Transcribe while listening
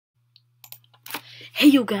Hey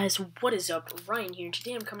yo guys, what is up? Ryan here, and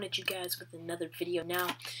today I'm coming at you guys with another video. Now,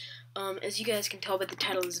 as you guys can tell by the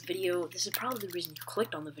title of this video, this is probably the reason you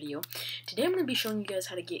clicked on the video. Today I'm going to be showing you guys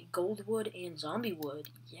how to get gold wood and zombie wood.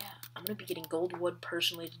 Yeah, I'm going to be getting gold wood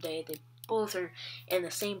personally today. They both are in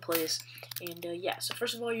the same place. And yeah, so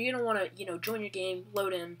first of all, you're going to want to, join your game,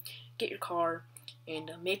 load in, get your car, and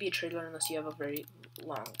maybe a trailer unless you have a very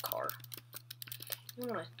long car. You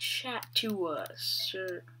want to chat to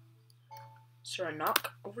Sir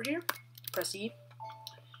Knock over here. Press E.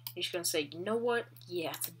 You're just gonna say, you know what?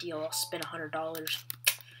 Yeah, it's a deal. I'll spend $100.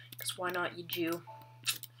 Cause why not, you Jew?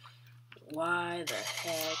 Why the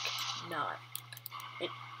heck not?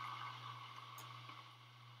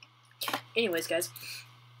 Anyways, guys.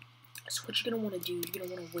 So what you're gonna want to do? You're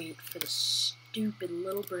gonna want to wait for the stupid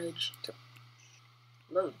little bridge to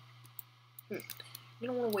load. You're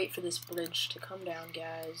gonna want to wait for this bridge to come down,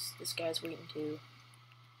 guys. This guy's waiting too.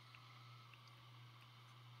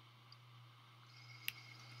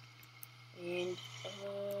 And,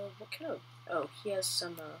 what kind of... Oh, he has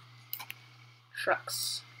some,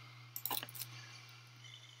 trucks.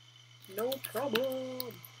 No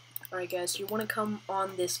problem. Alright, guys, you want to come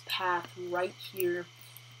on this path right here.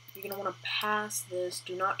 You're going to want to pass this.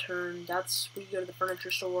 Do not turn. That's where you go to the furniture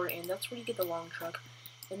store, and that's where you get the long truck.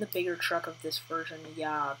 And the bigger truck of this version.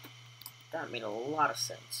 Yeah, that made a lot of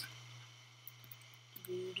sense.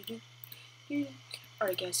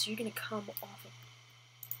 Alright, guys, so you're going to come off of...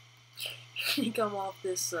 You're going to come off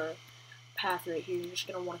this path right here. You're just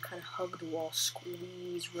going to want to kind of hug the wall,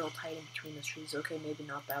 squeeze real tight in between the trees. Okay, maybe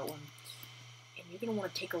not that one. And you're going to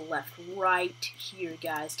want to take a left right here,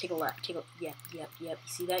 guys. Take a left. Yep. You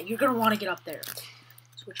see that? You're going to want to get up there.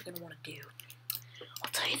 So what you're going to want to do, I'll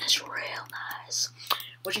tell you this real nice.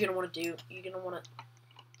 What you're going to want to do, you're going to want to...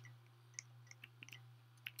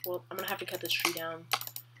 Well, I'm going to have to cut this tree down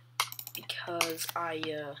because I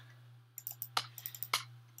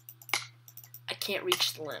can't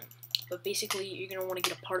reach the limb. But basically, you're going to want to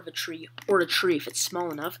get a part of a tree, or a tree if it's small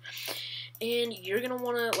enough, and you're going to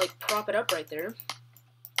want to, like, prop it up right there.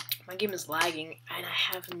 My game is lagging, and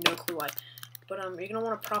I have no clue why. But, you're going to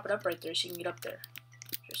want to prop it up right there so you can get up there.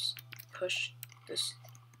 Just push this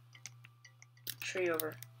tree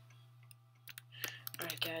over.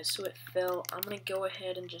 Alright, guys, so it fell. I'm going to go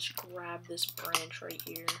ahead and just grab this branch right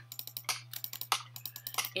here.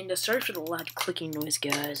 And sorry for the loud clicking noise,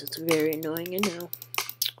 guys. It's very annoying, I know.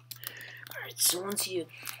 Alright, so once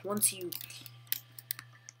you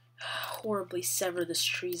horribly sever this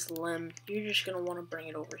tree's limb, you're just going to want to bring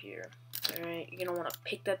it over here. Alright, you're going to want to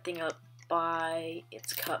pick that thing up by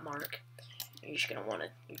its cut mark. You're just going to want to,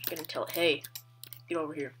 you're going to tell it, hey, get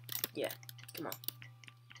over here. Yeah, come on.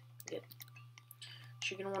 Good.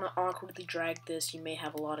 So you're going to want to awkwardly drag this. You may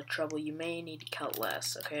have a lot of trouble. You may need to cut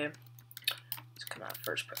less, okay? Come out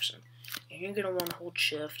first person, and you're gonna want to hold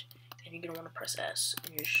shift, and you're gonna want to press S,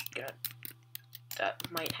 and you're just gonna,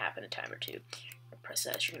 that might happen a time or two. Press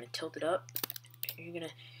S, you're gonna tilt it up, and you're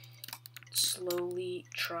gonna slowly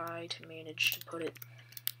try to manage to put it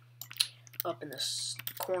up in this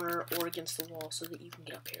corner or against the wall so that you can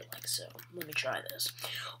get up here like so. Let me try this.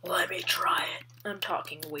 Let me try it. I'm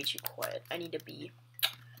talking way too quiet. I need to be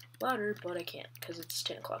louder, but I can't because it's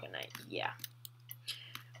 10 o'clock at night. Yeah.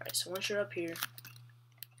 Alright, so once you're up here,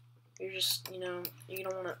 you're just, you're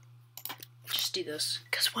gonna wanna just do this.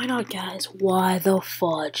 Because why not, guys? Why the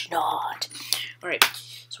fudge not? Alright,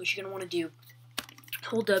 so what you're gonna wanna do,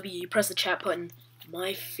 hold W, you press the chat button.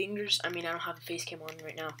 My fingers, I don't have a face cam on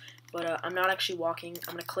right now, but I'm not actually walking.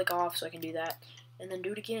 I'm gonna click off so I can do that, and then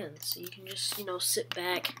do it again. So you can just, sit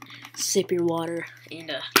back, sip your water,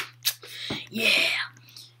 and, yeah.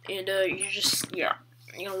 And, you're just, yeah.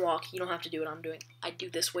 You're gonna walk. You don't have to do what I'm doing. I do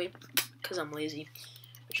this way because I'm lazy.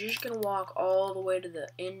 But you're just gonna walk all the way to the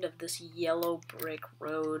end of this yellow brick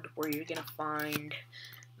road where you're gonna find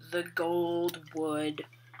the gold wood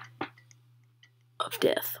of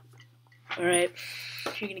death. Alright?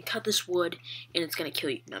 You're gonna cut this wood and it's gonna kill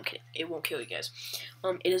you. No, I'm kidding. It won't kill you guys.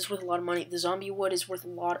 It is worth a lot of money. The zombie wood is worth a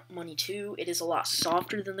lot of money too. It is a lot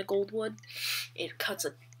softer than the gold wood. It cuts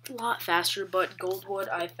a lot faster, but gold wood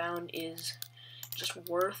I found is just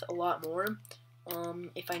worth a lot more.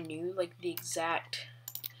 If I knew like the exact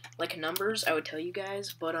numbers, I would tell you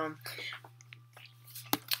guys, but I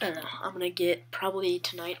don't know. I'm gonna get, probably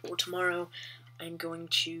tonight or tomorrow, I'm going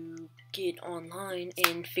to get online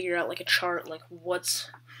and figure out like a chart, like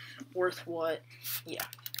what's worth what. Yeah.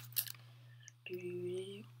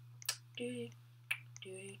 Alright,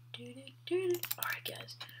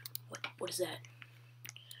 guys, what is that?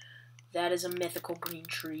 That is a mythical green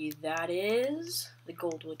tree. That is the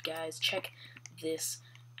goldwood, guys. Check this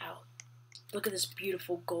out. Look at this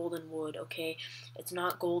beautiful golden wood, okay? It's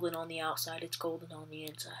not golden on the outside, it's golden on the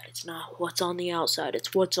inside. It's not what's on the outside,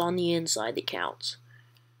 it's what's on the inside that counts.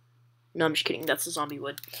 No, I'm just kidding, that's the zombie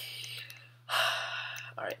wood.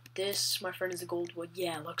 Alright, this, my friend, is a gold wood.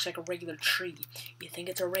 Yeah, it looks like a regular tree. You think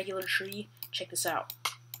it's a regular tree? Check this out.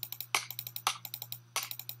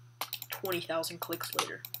 20,000 clicks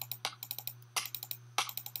later.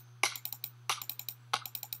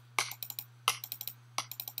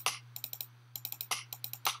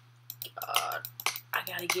 I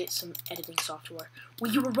gotta get some editing software.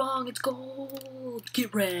 Well, you were wrong, it's gold!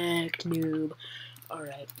 Get wrecked, noob.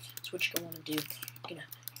 Alright, so what you're gonna want to do, you're gonna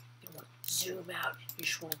want to zoom out. You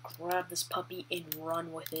just want to grab this puppy and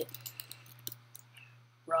run with it.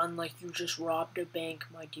 Run like you just robbed a bank,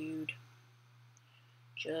 my dude.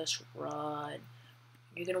 Just run.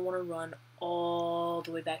 You're gonna want to run all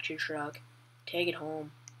the way back to your truck. Take it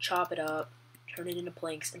home, chop it up, turn it into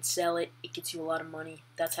planks, and sell it. It gets you a lot of money.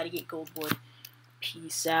 That's how to get gold wood.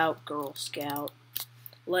 Peace out, Girl Scout.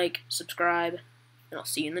 Like, subscribe, and I'll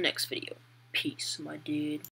see you in the next video. Peace, my dude.